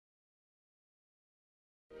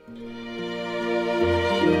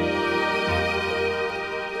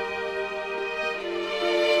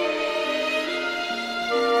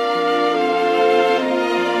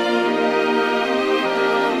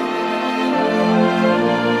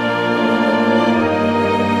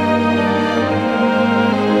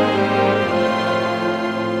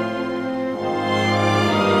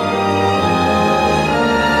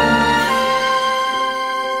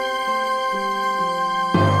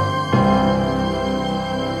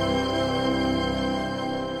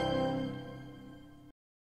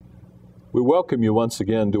We welcome you once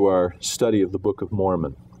again to our study of the Book of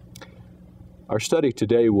Mormon. Our study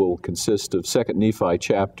today will consist of 2 Nephi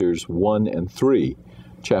chapters 1 and 3.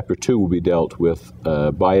 Chapter 2 will be dealt with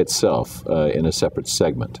by itself in a separate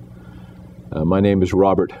segment. My name is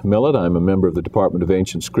Robert Millet. I'm a member of the Department of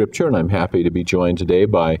Ancient Scripture, and I'm happy to be joined today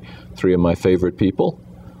by three of my favorite people,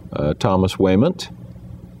 Thomas Wayment,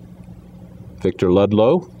 Victor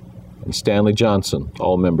Ludlow, and Stanley Johnson,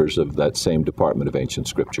 all members of that same Department of Ancient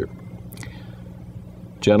Scripture.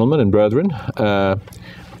 Gentlemen and brethren,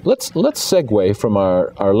 let's segue from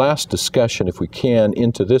our last discussion, if we can,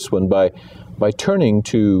 into this one by turning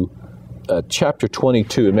to chapter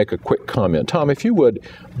 22 and make a quick comment. Tom, if you would,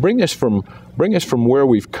 bring us from where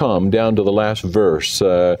we've come down to the last verse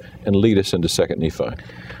and lead us into 2 Nephi.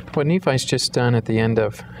 What Nephi's just done at the end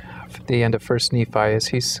of 1 Nephi is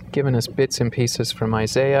he's given us bits and pieces from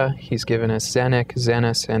Isaiah. He's given us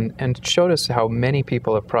Zenos, and showed us how many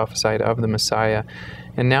people have prophesied of the Messiah.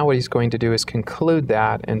 And now what he's going to do is conclude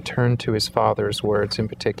that and turn to his Father's words in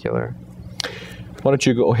particular. Why don't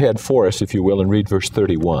you go ahead for us, if you will, and read verse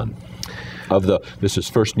 31 this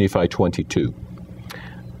is 1 Nephi 22.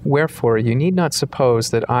 Wherefore you need not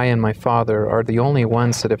suppose that I and my Father are the only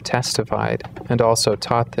ones that have testified, and also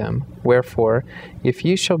taught them. Wherefore, if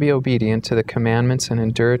ye shall be obedient to the commandments and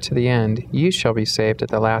endure to the end, ye shall be saved at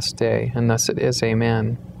the last day. And thus it is,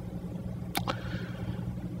 Amen.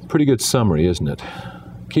 Pretty good summary, isn't it?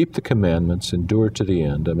 Keep the commandments, endure to the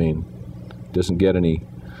end. I mean, it doesn't get any,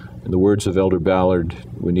 in the words of Elder Ballard,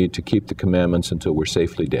 we need to keep the commandments until we're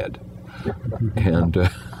safely dead.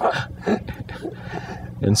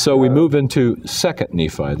 And so we move into 2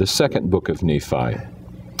 Nephi, the second book of Nephi.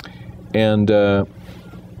 And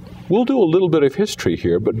we'll do a little bit of history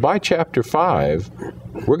here, but by chapter 5,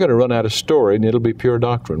 we're going to run out of story, and it'll be pure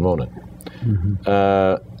doctrine, won't it?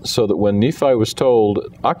 Mm-hmm. So that when Nephi was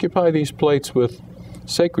told, occupy these plates with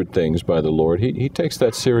sacred things by the Lord, he takes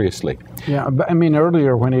that seriously. Yeah, but I mean,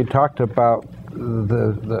 earlier when he talked about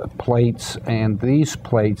the plates and these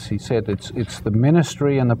plates, he said it's the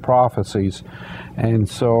ministry and the prophecies, and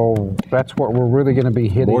so that's what we're really going to be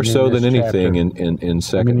hitting more so than anything chapter. in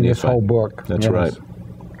 2 Nephi. This whole book. That's yes. right.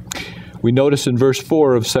 We notice in verse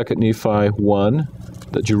 4 of 2 Nephi 1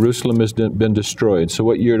 that Jerusalem has been destroyed. So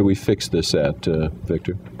what year do we fix this at,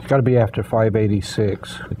 Victor? It's got to be after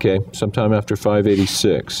 586. Okay, sometime after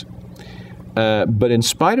 586. But in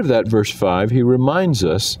spite of that, verse 5, he reminds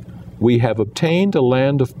us, we have obtained a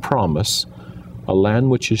land of promise, a land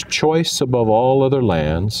which is choice above all other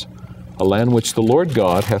lands, a land which the Lord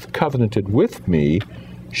God hath covenanted with me,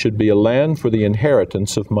 should be a land for the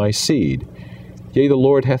inheritance of my seed. Yea, the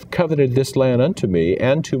Lord hath covenanted this land unto me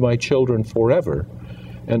and to my children forever,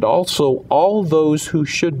 and also all those who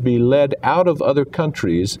should be led out of other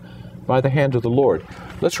countries by the hand of the Lord.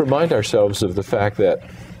 Let's remind ourselves of the fact that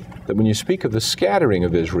when you speak of the scattering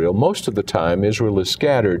of Israel, most of the time Israel is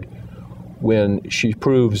scattered when she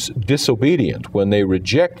proves disobedient, when they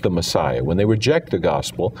reject the Messiah, when they reject the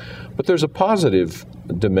gospel. But there's a positive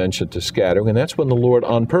dimension to scattering, and that's when the Lord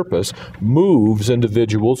on purpose moves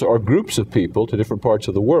individuals or groups of people to different parts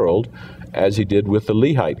of the world, as he did with the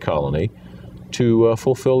Lehite colony, to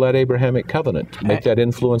fulfill that Abrahamic covenant, make that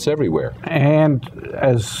influence everywhere. And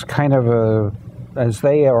as kind of as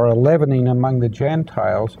they are a leavening among the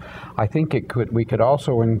Gentiles, I think we could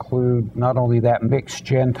also include not only that mixed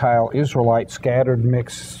Gentile Israelite scattered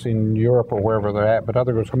mix in Europe or wherever they're at, but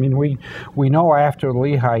other groups. I mean, we know after the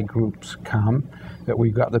Lehite groups come that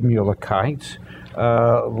we've got the Mulekites.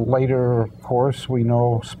 Later, of course, we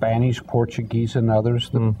know Spanish, Portuguese, and others,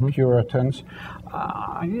 the Puritans.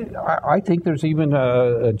 I think there's even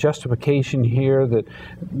a justification here that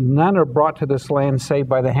none are brought to this land save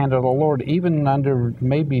by the hand of the Lord, even under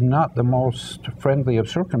maybe not the most friendly of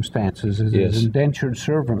circumstances, as indentured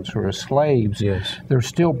servants or as slaves. Yes. They're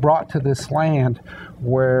still brought to this land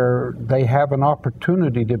where they have an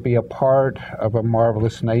opportunity to be a part of a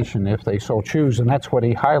marvelous nation if they so choose, and that's what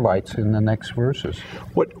he highlights in the next verses.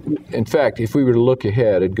 In fact, if we were to look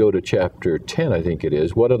ahead and go to chapter 10, I think it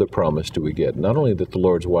is, what other promise do we get? Not only that the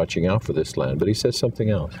Lord's watching out for this land, but he says something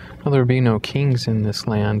else. Well, there will be no kings in this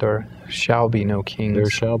land, or shall be no kings. There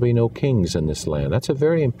shall be no kings in this land. That's a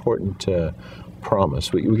very important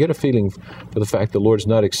promise. We get a feeling for the fact the Lord's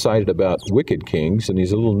not excited about wicked kings, and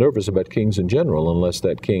he's a little nervous about kings in general, unless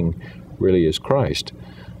that king really is Christ.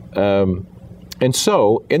 And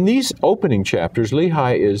so, in these opening chapters,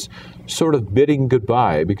 Lehi is sort of bidding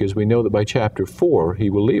goodbye, because we know that by chapter 4 he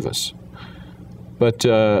will leave us. But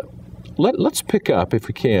let's pick up, if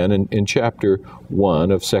we can, in chapter 1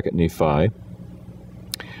 of 2 Nephi,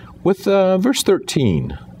 with verse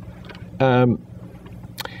 13.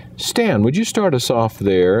 Stan, would you start us off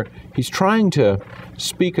there? He's trying to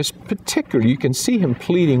speak us particularly. You can see him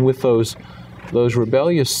pleading with those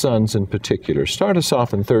rebellious sons in particular. Start us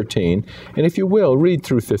off in 13, and if you will, read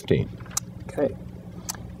through 15. Okay.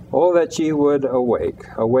 Oh, that ye would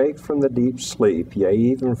awake from the deep sleep, yea,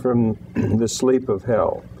 even from the sleep of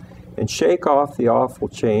hell, and shake off the awful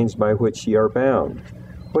chains by which ye are bound,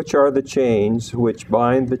 which are the chains which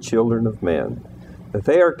bind the children of men, that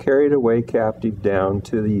they are carried away captive down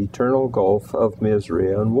to the eternal gulf of misery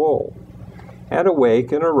and woe. And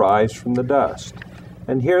awake and arise from the dust,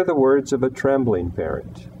 and hear the words of a trembling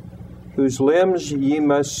parent, whose limbs ye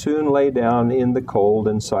must soon lay down in the cold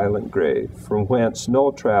and silent grave, from whence no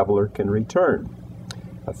traveler can return.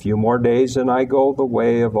 A few more days, and I go the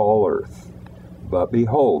way of all earth. But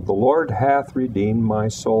behold, the Lord hath redeemed my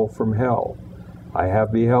soul from hell. I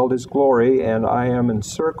have beheld his glory, and I am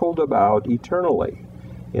encircled about eternally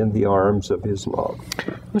in the arms of his love.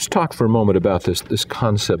 Let's talk for a moment about this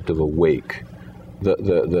concept of awake.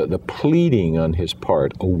 The pleading on his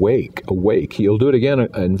part, awake, awake. He'll do it again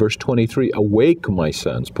in verse 23, awake, my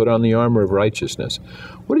sons, put on the armor of righteousness.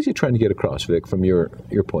 What is he trying to get across, Vic, from your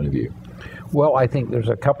point of view? Well, I think there's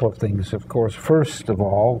a couple of things, of course. First of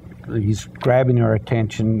all, he's grabbing our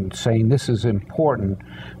attention, saying this is important,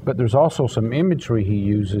 but there's also some imagery he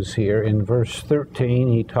uses here. In verse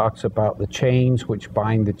 13, he talks about the chains which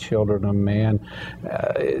bind the children of man,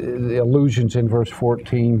 the allusions in verse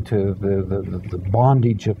 14 to the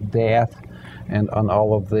bondage of death and on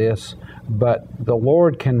all of this. But the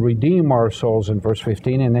Lord can redeem our souls in verse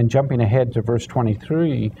 15, and then jumping ahead to verse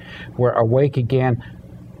 23, where awake again.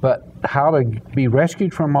 But how to be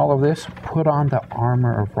rescued from all of this? Put on the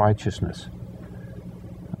armor of righteousness.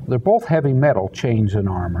 They're both heavy metal, chains and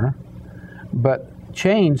armor, but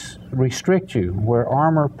chains restrict you, where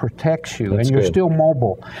armor protects you, and you're still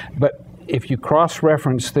mobile. But if you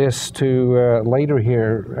cross-reference this to later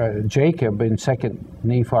here, Jacob in 2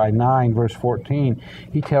 Nephi 9, verse 14,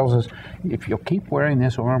 he tells us, if you'll keep wearing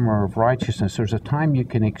this armor of righteousness, there's a time you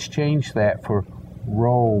can exchange that for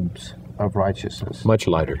robes of righteousness. Much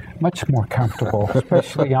lighter. Much more comfortable,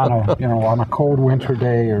 especially on a cold winter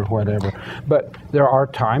day or whatever. But there are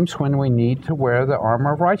times when we need to wear the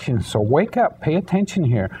armor of righteousness. So wake up, pay attention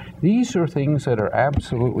here. These are things that are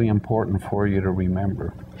absolutely important for you to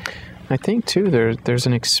remember. I think, too, there's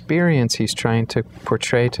an experience he's trying to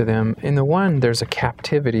portray to them. In the one, there's a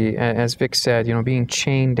captivity, as Vic said, being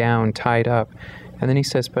chained down, tied up. And then he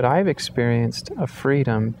says, but I've experienced a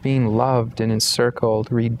freedom, being loved and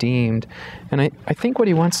encircled, redeemed. And I think what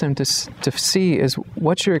he wants them to see is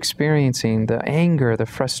what you're experiencing, the anger, the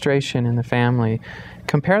frustration in the family.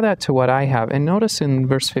 Compare that to what I have. And notice in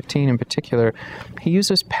verse 15 in particular, he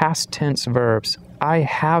uses past tense verbs. I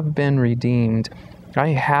have been redeemed. I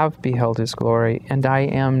have beheld his glory, and I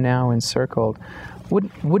am now encircled.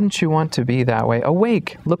 Wouldn't you want to be that way?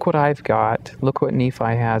 Awake, look what I've got. Look what Nephi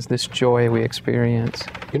has, this joy we experience.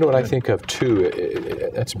 You know what I think of, too?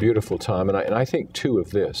 That's beautiful, Tom. And I think, too,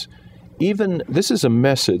 of this. This is a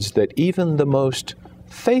message that even the most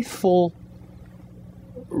faithful,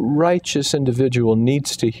 righteous individual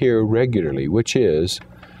needs to hear regularly, which is,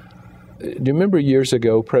 do you remember years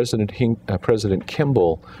ago, President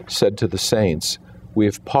Kimball said to the saints, we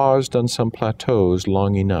have paused on some plateaus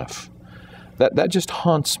long enough. That just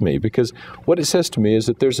haunts me, because what it says to me is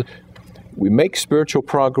that we make spiritual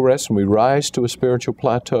progress and we rise to a spiritual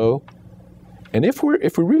plateau. And if we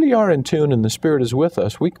really are in tune and the Spirit is with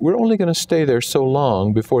us, we're only going to stay there so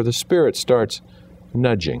long before the Spirit starts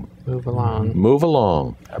nudging. Move along. Move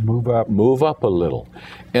along. Move up. Move up a little.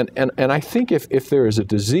 And I think if there is a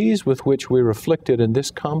disease with which we're afflicted in this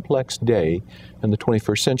complex day in the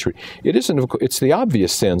 21st century, it's the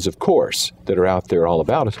obvious sins, of course, that are out there all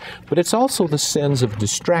about us, but it's also the sins of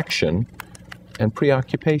distraction and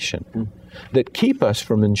preoccupation. that keep us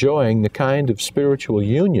from enjoying the kind of spiritual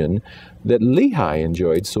union that Lehi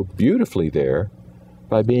enjoyed so beautifully there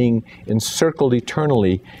by being encircled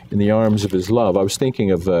eternally in the arms of his love. I was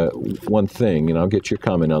thinking of one thing, and I'll get your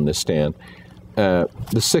comment on this, Stan. The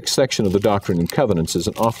 6th section of the Doctrine and Covenants is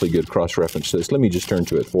an awfully good cross-reference to this. Let me just turn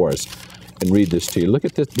to it for us and read this to you. Look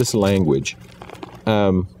at this language.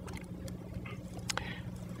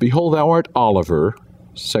 Behold, thou art Oliver,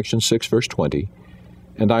 section 6, verse 20,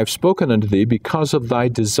 and I have spoken unto thee because of thy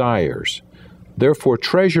desires. Therefore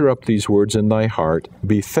treasure up these words in thy heart,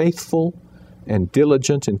 be faithful and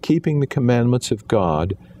diligent in keeping the commandments of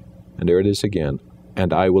God, and there it is again,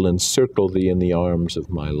 and I will encircle thee in the arms of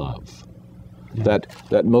my love. Yeah.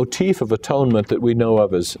 That motif of atonement that we know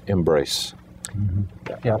of as embrace. Mm-hmm.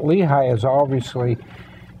 Yeah, Lehi has obviously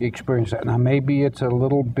experienced that. Now maybe it's a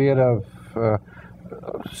little bit of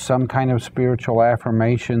some kind of spiritual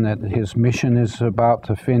affirmation that his mission is about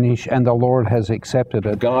to finish, and the Lord has accepted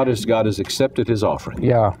it. God has accepted his offering.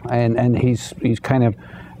 Yeah, and he's kind of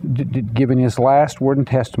giving his last word and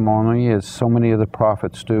testimony, as so many of the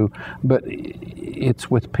prophets do, but it's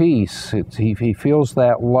with peace. He feels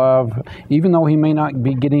that love, even though he may not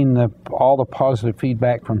be getting all the positive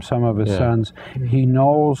feedback from some of his sons. He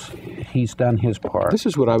knows he's done his part. This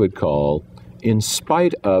is what I would call, in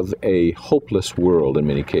spite of a hopeless world in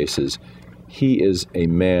many cases, he is a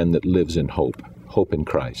man that lives in hope in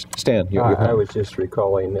Christ. Stan, I was just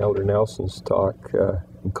recalling Elder Nelson's talk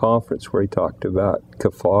in conference where he talked about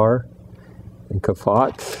kafar and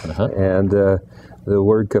kafat, and the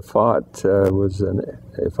word kafat was,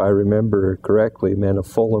 if I remember correctly, meant a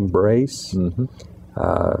full embrace. Mm-hmm.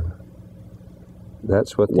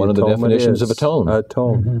 That's what one of the definitions of atone.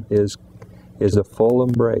 Atone is a full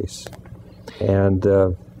embrace, and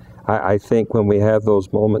I think when we have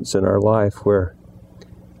those moments in our life where,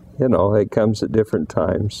 you know, it comes at different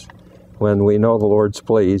times, when we know the Lord's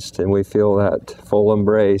pleased and we feel that full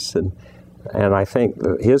embrace, and I think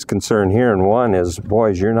his concern here in 1 is,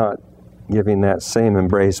 boys, you're not giving that same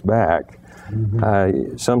embrace back.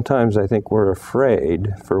 Mm-hmm. Sometimes I think we're afraid,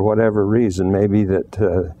 for whatever reason, maybe that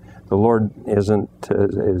the Lord isn't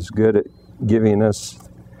as good at giving us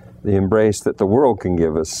the embrace that the world can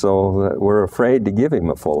give us, so that we're afraid to give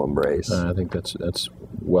him a full embrace. I think that's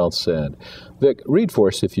well said. Vic, read for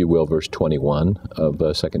us, if you will, verse 21 of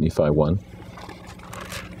 2 Nephi 1.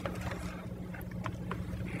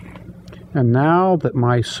 And now that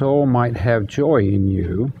my soul might have joy in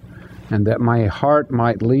you, and that my heart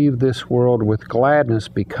might leave this world with gladness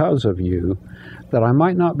because of you, that I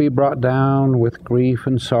might not be brought down with grief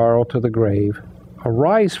and sorrow to the grave,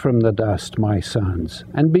 arise from the dust, my sons,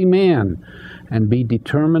 and be men, and be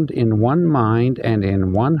determined in one mind and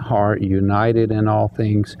in one heart, united in all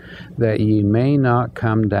things, that ye may not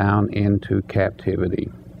come down into captivity.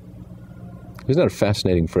 Isn't that a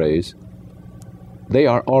fascinating phrase? They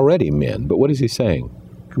are already men, but what is he saying?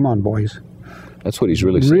 Come on, boys. That's what he's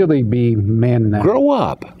really saying. Really be men now. Grow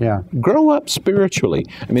up. Yeah. Grow up spiritually.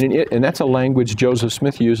 I mean, and that's a language Joseph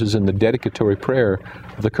Smith uses in the dedicatory prayer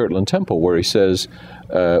of the Kirtland Temple, where he says,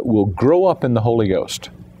 we'll grow up in the Holy Ghost.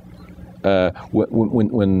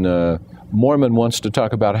 When Mormon wants to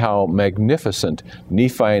talk about how magnificent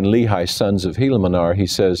Nephi and Lehi, sons of Helaman, are, he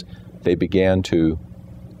says, they began to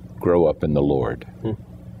grow up in the Lord.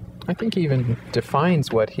 I think he even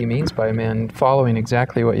defines what he means by man, following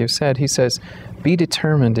exactly what you said. He says, be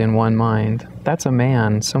determined in one mind. That's a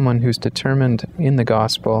man, someone who's determined in the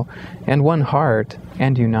gospel, and one heart,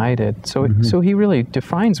 and united. So, so he really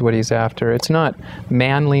defines what he's after. It's not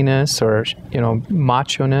manliness or,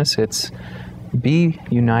 macho-ness. It's be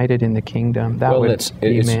united in the kingdom. That would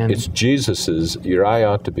be man. It's Jesus's, your eye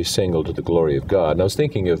ought to be single to the glory of God. And I was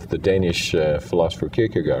thinking of the Danish philosopher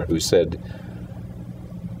Kierkegaard, who said,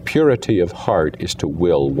 purity of heart is to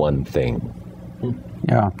will one thing.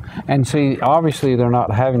 Yeah, and see, obviously they're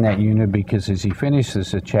not having that unity, because as he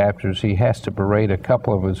finishes the chapters, he has to berate a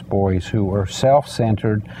couple of his boys who are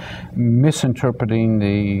self-centered, misinterpreting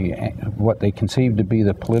what they conceive to be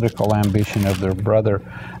the political ambition of their brother,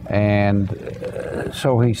 and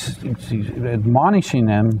so he's admonishing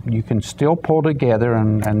them, you can still pull together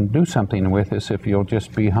and do something with this if you'll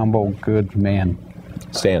just be humble, good men.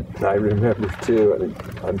 Stan. I remember, too,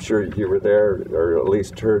 I'm sure you were there, or at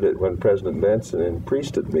least heard it, when President Benson in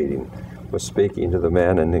priesthood meeting was speaking to the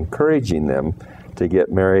men and encouraging them to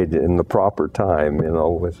get married in the proper time,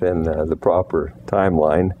 within the proper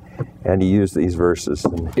timeline. And he used these verses.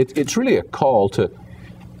 It's really a call to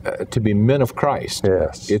be men of Christ.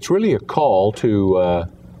 Yes. It's really a call to,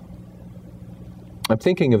 I'm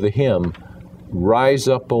thinking of the hymn, Rise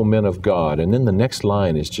up, O men of God. And then the next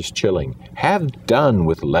line is just chilling. Have done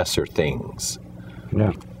with lesser things.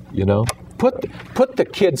 Yeah. You know? Put the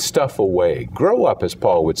kid stuff away. Grow up, as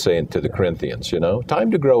Paul would say to the Corinthians, you know? Time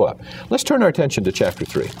to grow up. Let's turn our attention to chapter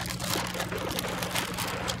 3.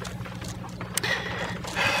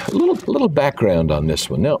 A little background on this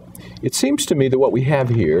one. Now, it seems to me that what we have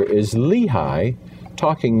here is Lehi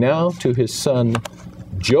talking now to his son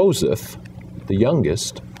Joseph, the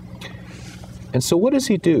youngest. And so what does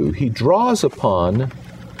he do? He draws upon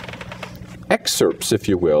excerpts, if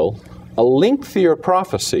you will, a lengthier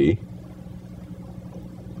prophecy.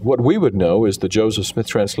 What we would know is the Joseph Smith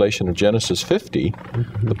translation of Genesis 50,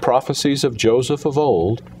 the prophecies of Joseph of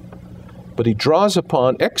old. But he draws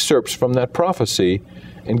upon excerpts from that prophecy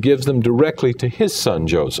and gives them directly to his son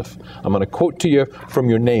Joseph. I'm going to quote to you from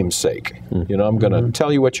your namesake. You know, I'm going to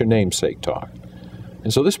tell you what your namesake taught.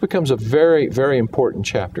 And so this becomes a very, very important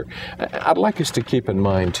chapter. I'd like us to keep in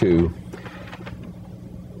mind, too,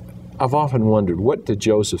 I've often wondered, what did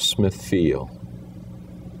Joseph Smith feel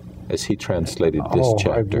as he translated this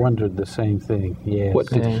chapter? I've wondered the same thing, yes. What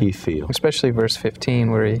did he feel? Especially verse 15,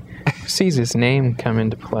 where he sees his name come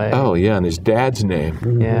into play. Oh, yeah, and his dad's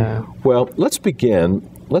name. Yeah. Well, let's begin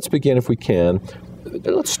if we can.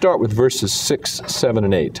 Let's start with verses 6, 7,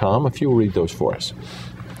 and 8. Tom, if you'll read those for us.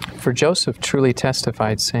 For Joseph truly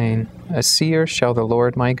testified, saying, A seer shall the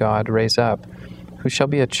Lord my God raise up, who shall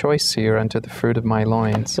be a choice seer unto the fruit of my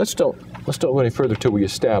loins. Let's don't go any further till we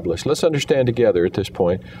establish. Let's understand together at this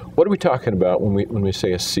point, what are we talking about when we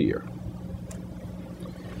say a seer?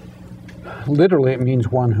 Literally, it means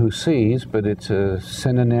one who sees, but it's a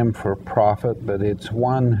synonym for prophet, but it's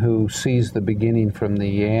one who sees the beginning from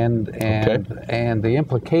the end, and the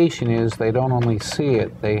implication is they don't only see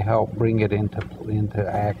it, they help bring it into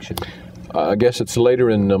action. I guess it's later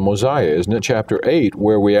in Mosiah, isn't it, chapter 8,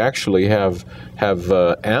 where we actually have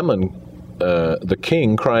Ammon, the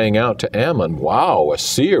king, crying out to Ammon, wow, a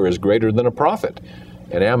seer is greater than a prophet.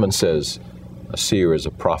 And Ammon says, a seer is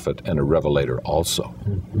a prophet and a revelator also.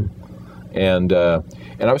 And I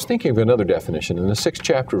was thinking of another definition in the 6th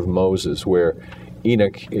chapter of Moses, where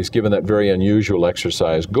Enoch is given that very unusual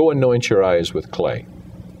exercise, go anoint your eyes with clay.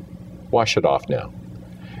 Wash it off now.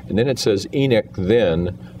 And then it says, Enoch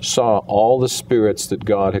then saw all the spirits that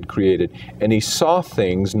God had created, and he saw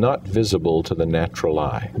things not visible to the natural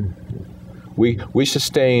eye. We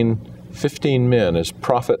sustain 15 men as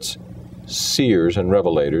prophets, seers, and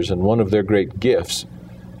revelators, and one of their great gifts,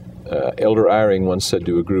 Elder Eyring once said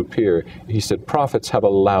to a group here, he said, prophets have a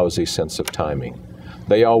lousy sense of timing.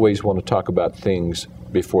 They always want to talk about things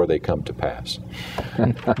before they come to pass.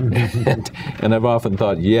 and I've often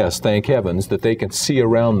thought, yes, thank heavens that they can see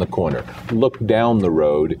around the corner, look down the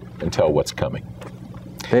road, and tell what's coming.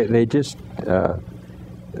 They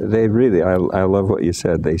really, I love what you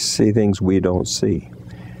said, they see things we don't see.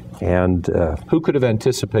 And who could have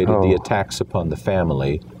anticipated the attacks upon the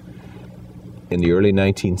family in the early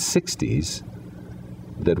 1960s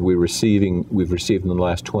that we've received in the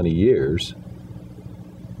last 20 years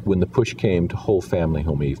when the push came to whole family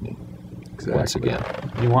home evening? Exactly. Once again.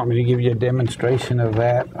 You want me to give you a demonstration of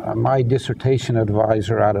that? My dissertation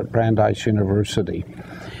advisor out at Brandeis University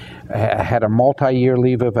had a multi-year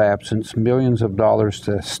leave of absence, millions of dollars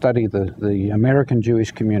to study the American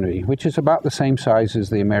Jewish community, which is about the same size as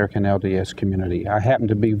the American LDS community. I happened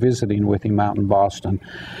to be visiting with him out in Boston,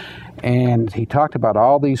 and he talked about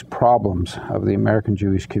all these problems of the American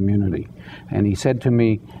Jewish community. And he said to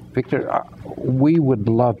me, Victor, we would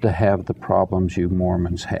love to have the problems you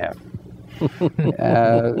Mormons have.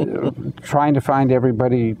 Trying to find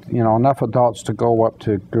everybody, enough adults to go up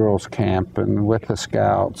to girls' camp and with the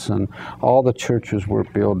scouts and all the churches we're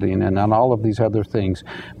building and all of these other things.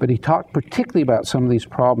 But he talked particularly about some of these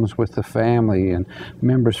problems with the family and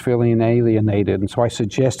members feeling alienated. And so I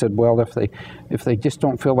suggested, well, if they just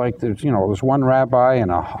don't feel like there's one rabbi and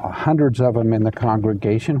hundreds of them in the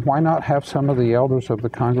congregation, why not have some of the elders of the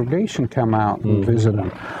congregation come out and visit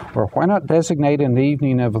them? Or why not designate an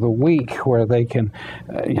evening of the week where they can,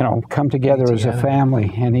 come together as a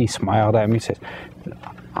family? And he smiled at me and said,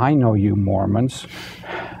 I know you Mormons.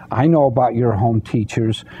 I know about your home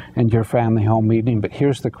teachers and your family home meeting, but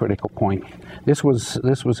here's the critical point. This was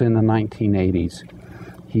in the 1980s.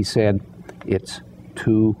 He said, it's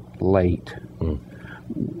too late.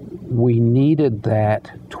 We needed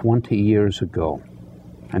that 20 years ago.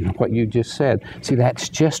 And what you just said, see, that's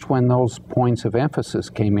just when those points of emphasis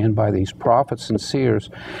came in by these prophets and seers.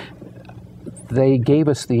 They gave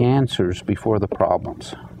us the answers before the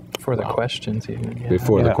problems. Before the questions even. Yeah.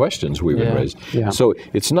 Before the questions we would raise. Yeah. So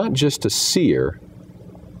it's not just a seer.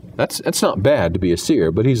 That's not bad to be a seer,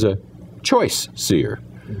 but he's a choice seer.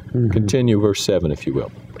 Continue verse 7, if you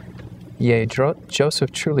will. Yea,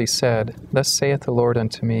 Joseph truly said, Thus saith the Lord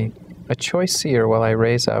unto me, A choice seer will I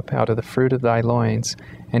raise up out of the fruit of thy loins,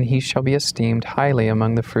 and he shall be esteemed highly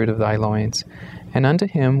among the fruit of thy loins. And unto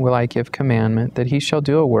him will I give commandment that he shall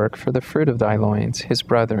do a work for the fruit of thy loins, his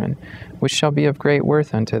brethren, which shall be of great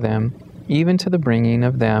worth unto them, even to the bringing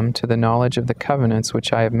of them to the knowledge of the covenants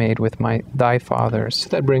which I have made with thy fathers. So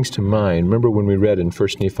that brings to mind, remember when we read in 1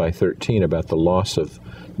 Nephi 13 about the loss of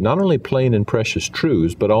not only plain and precious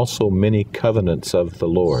truths, but also many covenants of the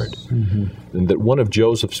Lord. And that one of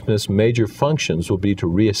Joseph Smith's major functions will be to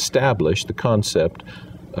reestablish the concept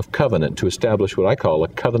of covenant, to establish what I call a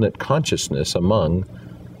covenant consciousness among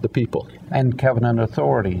the people. And covenant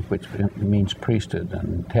authority, which means priesthood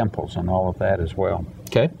and temples and all of that as well.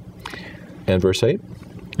 Okay? And verse 8?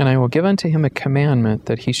 And I will give unto him a commandment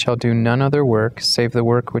that he shall do none other work, save the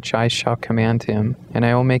work which I shall command him. And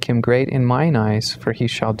I will make him great in mine eyes, for he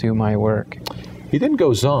shall do my work. He then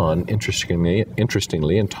goes on, interestingly,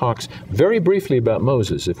 and talks very briefly about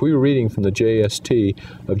Moses. If we were reading from the JST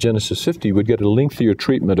of Genesis 50, we'd get a lengthier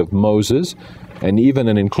treatment of Moses, and even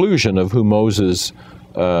an inclusion of who Moses'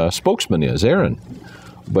 spokesman is, Aaron.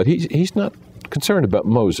 But he's not concerned about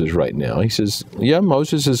Moses right now. He says, yeah,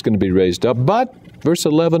 Moses is going to be raised up, but, verse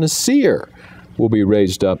 11, a seer will be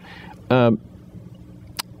raised up.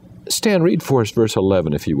 Stan, read for us verse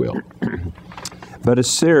 11, if you will. But a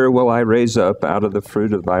seer will I raise up out of the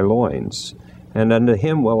fruit of thy loins, and unto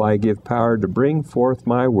him will I give power to bring forth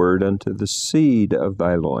my word unto the seed of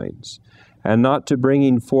thy loins, and not to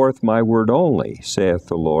bringing forth my word only, saith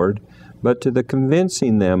the Lord, but to the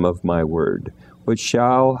convincing them of my word, which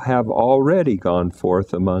shall have already gone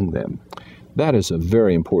forth among them. That is a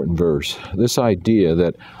very important verse. This idea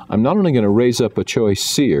that I'm not only going to raise up a choice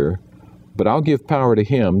seer, but I'll give power to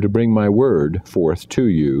him to bring my word forth to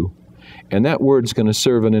you, and that word's going to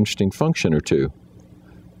serve an interesting function or two.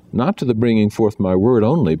 Not to the bringing forth my word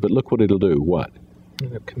only, but look what it'll do. What?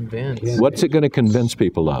 Convince. What's it going to convince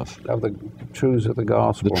people of? Of the truths of the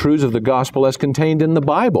gospel. The truths of the gospel as contained in the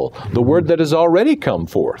Bible, the word that has already come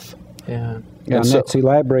forth. Yeah. And that's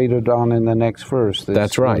elaborated on in the next verse.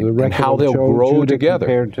 That's right. The And how they'll grow Judah together.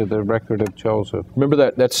 Compared to the record of Joseph.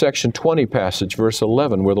 Remember that section 20 passage, verse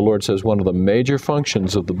 11, where the Lord says one of the major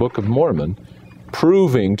functions of the Book of Mormon,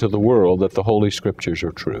 proving to the world that the Holy Scriptures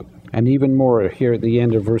are true. And even more here at the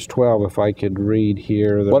end of verse 12, if I could read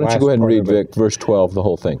here. Why don't you go ahead and read, Vic, verse 12, the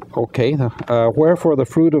whole thing. Okay. Wherefore the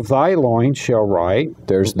fruit of thy loins shall write.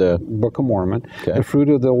 There's the Book of Mormon. Okay. The fruit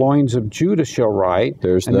of the loins of Judah shall write.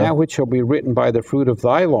 There's and that which shall be written by the fruit of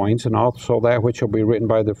thy loins, and also that which shall be written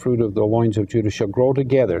by the fruit of the loins of Judah shall grow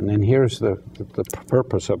together. And then here's the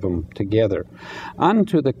purpose of them together.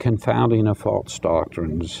 Unto the confounding of false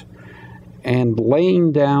doctrines, and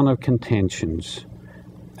laying down of contentions,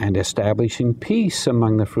 and establishing peace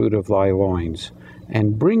among the fruit of thy loins,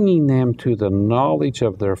 and bringing them to the knowledge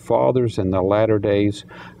of their fathers in the latter days,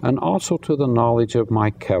 and also to the knowledge of my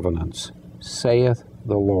covenants, saith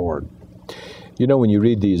the Lord. You know, when you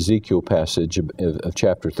read the Ezekiel passage of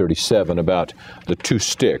chapter 37 about the two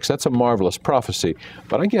sticks, that's a marvelous prophecy.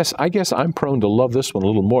 But I guess I'm prone to love this one a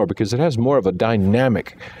little more because it has more of a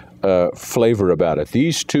dynamic flavor about it.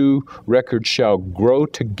 These two records shall grow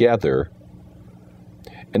together.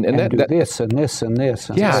 And do this and this and this.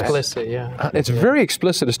 And yeah, explicit, yeah. It's very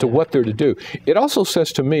explicit as to what they're to do. It also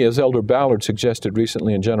says to me, as Elder Ballard suggested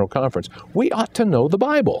recently in General Conference, we ought to know the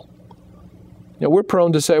Bible. Now, we're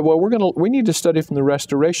prone to say, well, we need to study from the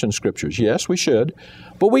Restoration Scriptures. Yes, we should.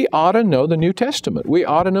 But we ought to know the New Testament. We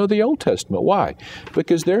ought to know the Old Testament. Why?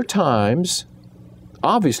 Because there are times,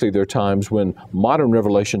 obviously there are times when modern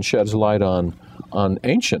revelation sheds light on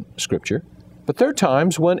ancient Scripture. But there are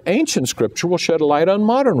times when ancient Scripture will shed a light on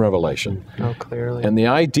modern revelation. Oh, clearly. And the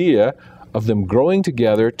idea of them growing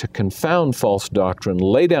together to confound false doctrine,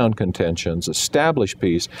 lay down contentions, establish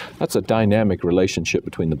peace, that's a dynamic relationship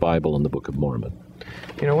between the Bible and the Book of Mormon.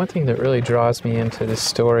 You know, one thing that really draws me into this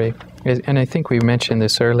story is, and I think we mentioned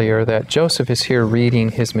this earlier, that Joseph is here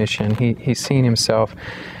reading his mission. He's seen himself.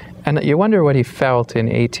 And you wonder what he felt in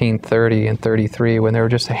 1830 and 33 when there were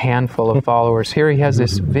just a handful of followers. Here he has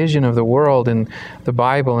this vision of the world and the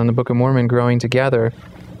Bible and the Book of Mormon growing together.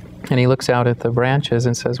 And he looks out at the branches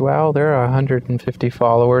and says, well, there are 150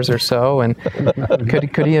 followers or so. And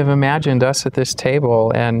could he have imagined us at this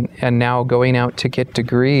table and now going out to get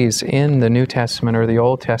degrees in the New Testament or the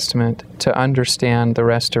Old Testament to understand the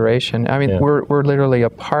restoration? I mean, we're literally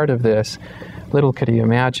a part of this. Little could he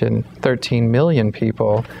imagine 13 million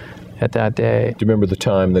people at that day. Do you remember the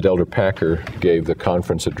time that Elder Packer gave the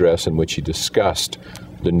conference address in which he discussed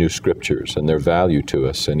the new scriptures and their value to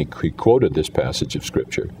us. And he quoted this passage of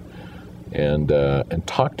Scripture and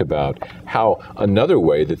talked about how another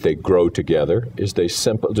way that they grow together is they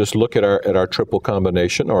just look at our triple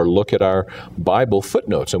combination or look at our Bible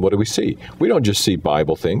footnotes. And what do we see? We don't just see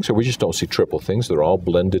Bible things, or we just don't see triple things. They're all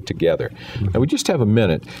blended together. And we just have a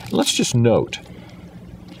minute. Let's just note,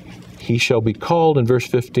 he shall be called, in verse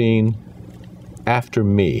 15, after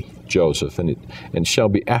me, Joseph, and shall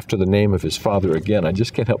be after the name of his father again. I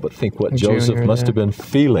just can't help but think what Joseph must have been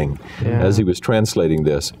feeling as he was translating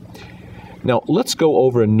this. Now, let's go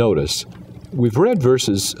over and notice. We've read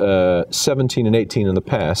verses 17 and 18 in the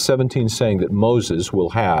past, 17 saying that Moses will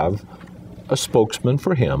have a spokesman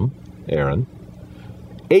for him, Aaron.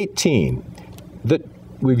 18, that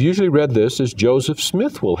we've usually read this as Joseph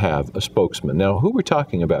Smith will have a spokesman. Now, who we're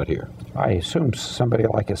talking about here? I assume somebody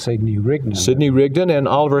like a Sidney Rigdon. Sidney Rigdon and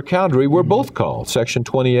Oliver Cowdery were both called. Section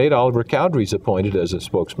 28, Oliver Cowdery is appointed as a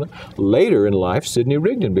spokesman. Later in life, Sidney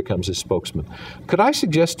Rigdon becomes his spokesman. Could I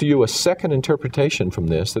suggest to you a second interpretation from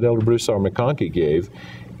this that Elder Bruce R. McConkie gave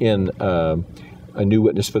in A New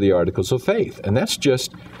Witness for the Articles of Faith? And that's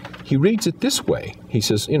just, he reads it this way. He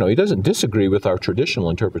says, he doesn't disagree with our traditional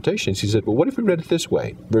interpretations. He said, well, what if we read it this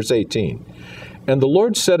way? Verse 18. And the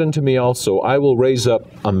Lord said unto me also, I will raise up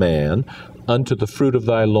a man unto the fruit of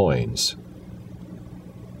thy loins,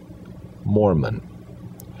 Mormon,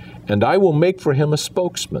 and I will make for him a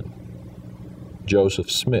spokesman, Joseph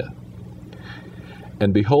Smith.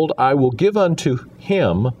 And behold, I will give unto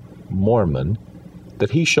him, Mormon,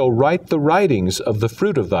 that he shall write the writings of the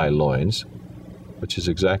fruit of thy loins, which is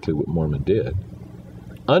exactly what Mormon did,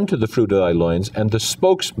 unto the fruit of thy loins, and the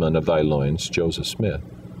spokesman of thy loins, Joseph Smith,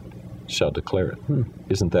 shall declare it.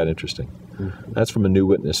 Isn't that interesting? That's from A New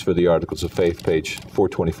Witness for the Articles of Faith, page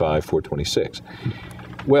 425, 426.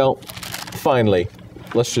 Well, finally,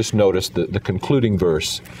 let's just notice the concluding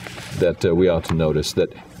verse that we ought to notice,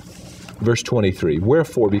 that verse 23,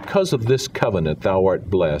 wherefore, because of this covenant thou art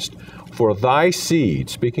blessed, for thy seed,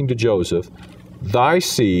 speaking to Joseph, thy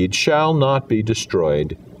seed shall not be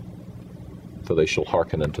destroyed, for they shall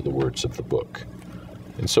hearken unto the words of the book.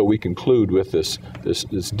 And so we conclude with this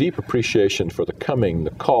deep appreciation for the coming,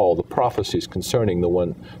 the call, the prophecies concerning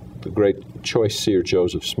the great choice seer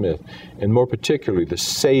Joseph Smith, and more particularly the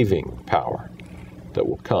saving power that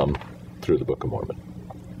will come through the Book of Mormon.